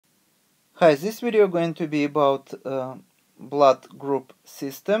Hi, this video going to be about blood group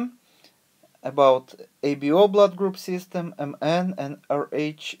system, about ABO blood group system, MN and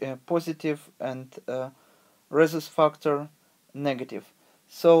RH positive and rhesus factor negative.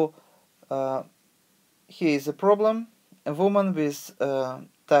 So here is a problem. A woman with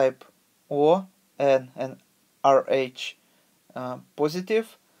type O, N and RH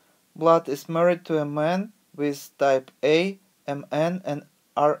positive blood is married to a man with type A, MN and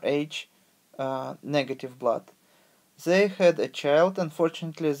RH negative blood. They had a child.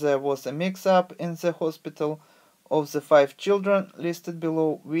 Unfortunately, there was a mix-up in the hospital. Of the 5 children listed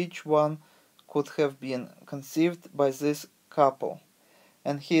below, which one could have been conceived by this couple?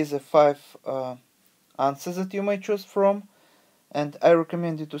 And here is the 5 answers that you may choose from. And I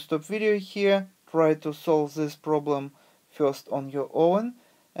recommend you to stop video here, try to solve this problem first on your own,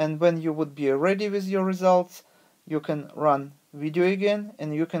 and when you would be ready with your results, you can run video again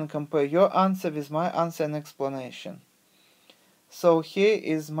and you can compare your answer with my answer and explanation. So here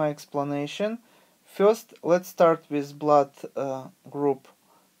is my explanation. First, let's start with blood group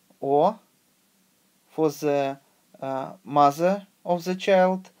O for the mother of the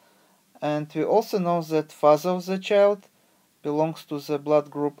child, and we also know that father of the child belongs to the blood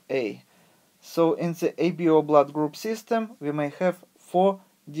group A. So in the ABO blood group system, we may have 4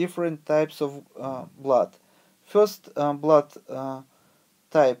 different types of blood. First, blood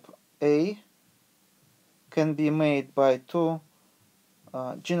type A can be made by 2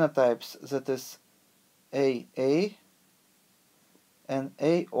 genotypes, that is AA and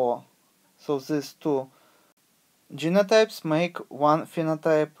AO. So these 2 genotypes make one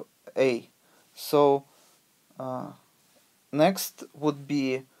phenotype A. So next would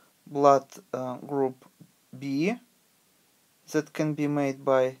be blood group B that can be made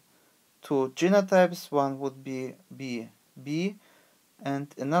by 2 genotypes. One would be BB and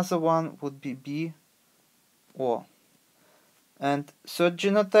another one would be BO. And third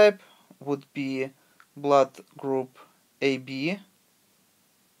genotype would be blood group AB,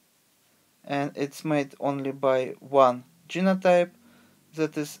 and it's made only by 1 genotype,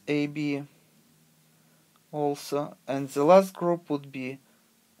 that is AB also. And the last group would be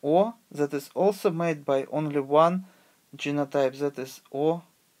O, that is also made by only 1 genotype, that is OO.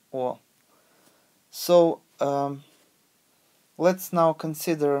 So let's now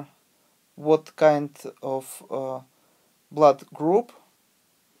consider what kind of blood group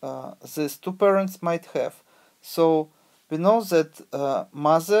these 2 parents might have. So we know that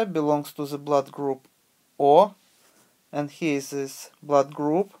mother belongs to the blood group O, and here is this blood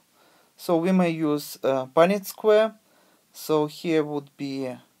group. So we may use Punnett square. So here would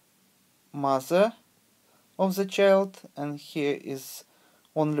be mother of the child, and here is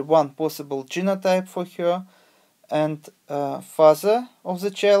only 1 possible genotype for her, and father of the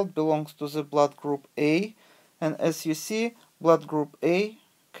child belongs to the blood group A, and as you see, blood group A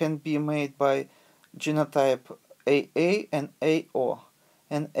can be made by genotype AA and AO,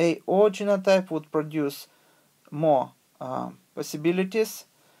 and AO genotype would produce more possibilities,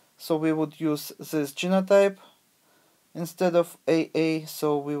 so we would use this genotype instead of AA,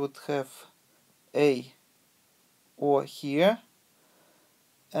 so we would have AO here,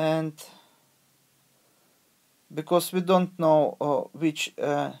 and because we don't know which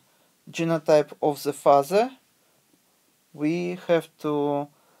genotype of the father, we have to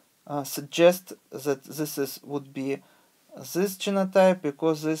suggest that this would be this genotype,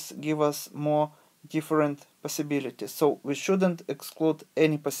 because this gives us more different possibilities. So we shouldn't exclude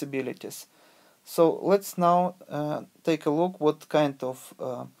any possibilities. So let's now take a look what kind of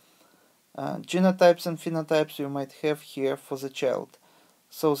genotypes and phenotypes you might have here for the child.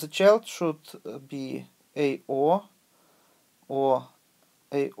 So the child should be AO, or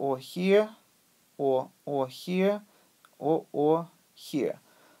AO here, or here, or here.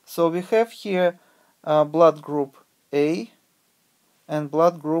 So we have here blood group A and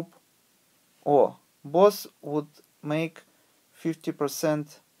blood group O. Both would make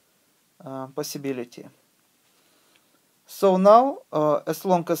 50% possibility. So now, as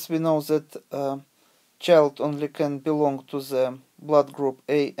long as we know that child only can belong to the blood group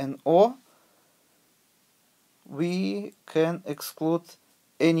A and O, we can exclude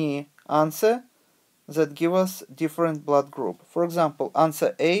any answer that give us different blood group. For example,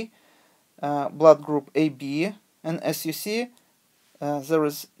 answer A, blood group AB, and as you see, there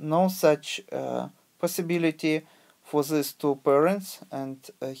is no such possibility for these 2 parents, and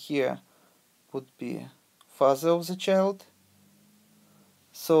here would be father of the child.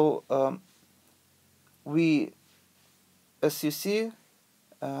 So we, as you see,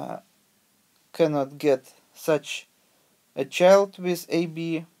 cannot get such a child with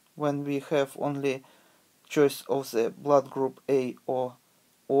AB when we have only choice of the blood group A or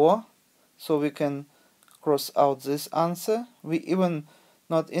O, so we can cross out this answer. We even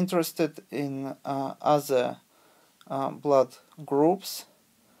not interested in other blood groups,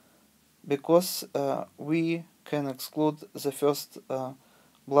 because we can exclude the first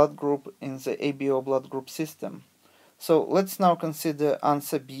blood group in the ABO blood group system. So let's now consider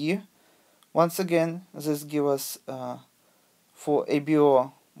answer B. Once again, this gives us for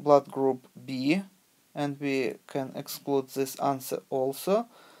ABO blood group B, and we can exclude this answer also.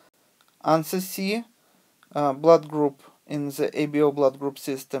 Answer C, blood group in the ABO blood group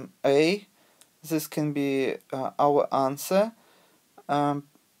system A. This can be our answer.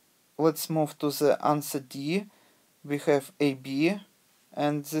 Let's move to the answer D. We have AB,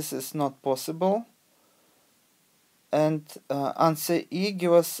 and this is not possible. And answer E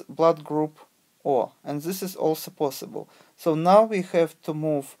gives us blood group O, and this is also possible. So now we have to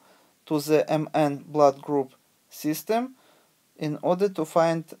move to the MN blood group system in order to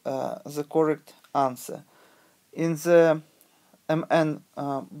find the correct answer. In the MN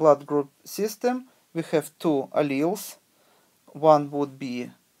blood group system, we have two alleles. One would be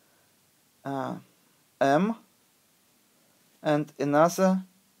M and another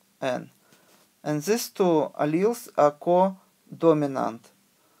N. And these two alleles are codominant.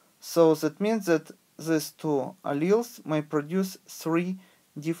 So that means that these two alleles may produce three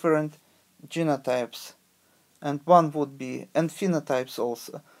different genotypes. And one would be, and phenotypes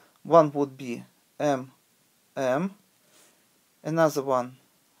also. One would be M, another one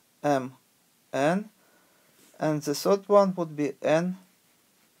M, N, and the third one would be N.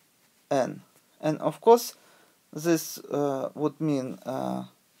 And of course, this would mean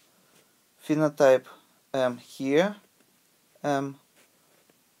phenotype M here, M,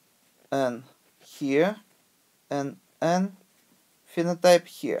 N here, and N phenotype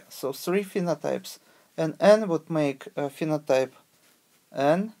here. So three phenotypes. And N would make phenotype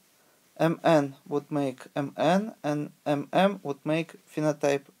N, MN would make MN, and MM would make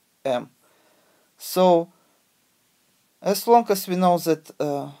phenotype M. So as long as we know that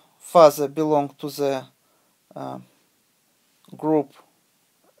father belongs to the group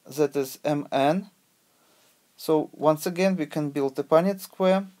that is MN, so once again we can build a Punnett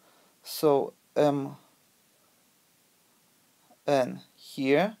square. So MN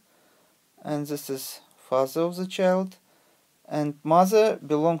here, and this is father of the child, and mother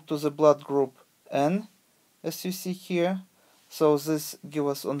belongs to the blood group N, as you see here. So this gives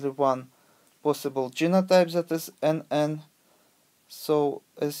us only one possible genotype, that is NN. So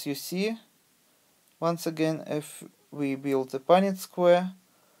as you see, once again, if we build a Punnett square,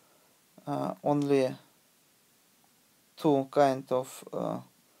 only two kind of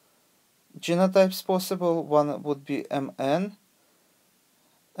genotypes possible. One would be MN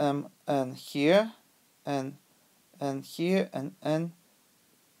here, and here,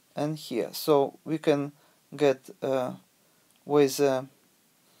 and here. So we can get with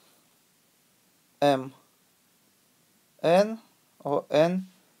MN or N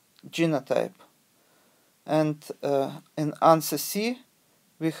genotype. And in answer C,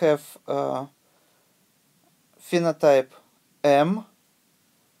 we have phenotype M,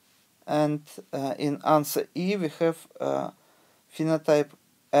 and in answer E, we have phenotype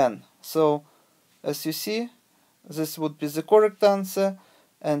N. So as you see, this would be the correct answer,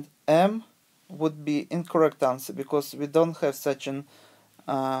 and M would be incorrect answer, because we don't have such an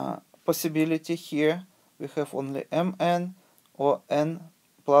possibility here. We have only MN or N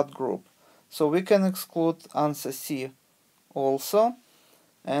blood group. So we can exclude answer C also,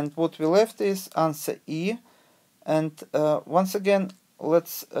 and what we left is answer E. And once again,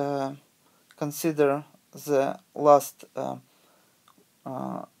 let's consider the last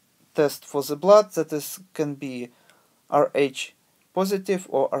test for the blood, that is can be Rh positive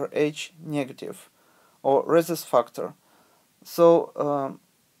or Rh negative, or rhesus factor. So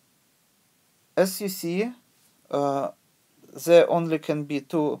as you see, there only can be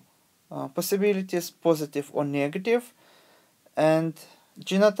two possibilities, positive or negative, and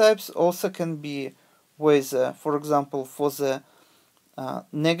genotypes also can be with, for example, for the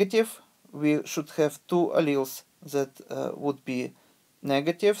negative, we should have two alleles that would be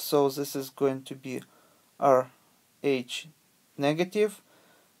negative. So this is going to be Rh negative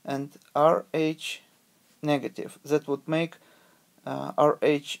and Rh negative. That would make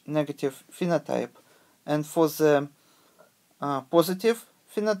Rh negative phenotype. And for the positive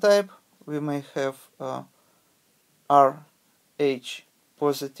phenotype, we may have Rh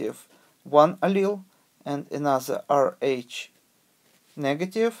positive one allele and another Rh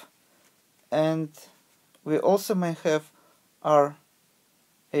negative, and we also may have Rh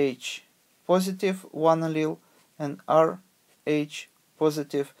RH positive one allele and RH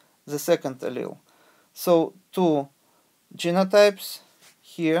positive the second allele. So two genotypes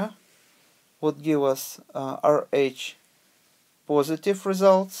here would give us RH positive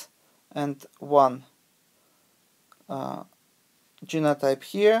results and one genotype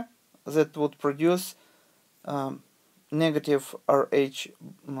here that would produce negative RH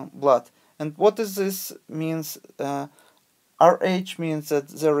blood. And what does this means? RH means that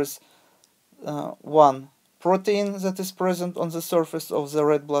there is one protein that is present on the surface of the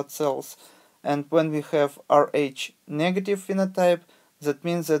red blood cells, and when we have RH negative phenotype, that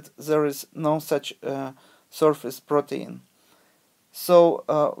means that there is no such surface protein. So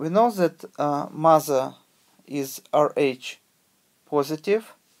we know that mother is RH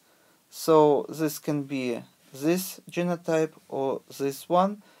positive, so this can be this genotype or this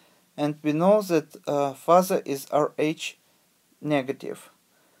one, and we know that father is RH negative.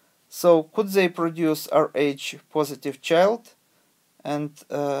 So could they produce RH positive child? And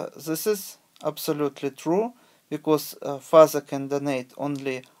this is absolutely true, because father can donate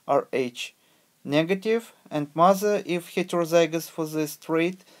only RH negative, and mother, if heterozygous for this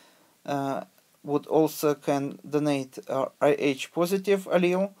trait, would also can donate RH positive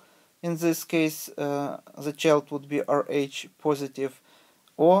allele. In this case, the child would be RH positive,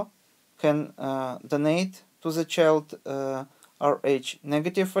 or can donate to the child RH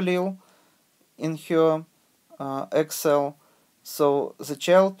negative allele in her egg cell, so the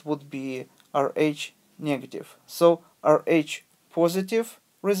child would be RH negative. So RH positive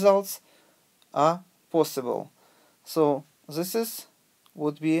results are possible. So this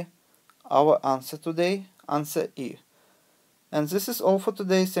would be our answer today, answer E. And this is all for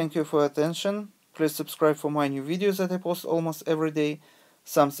today. Thank you for your attention. Please subscribe for my new videos that I post almost every day.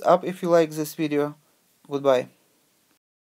 Thumbs up if you like this video. Goodbye.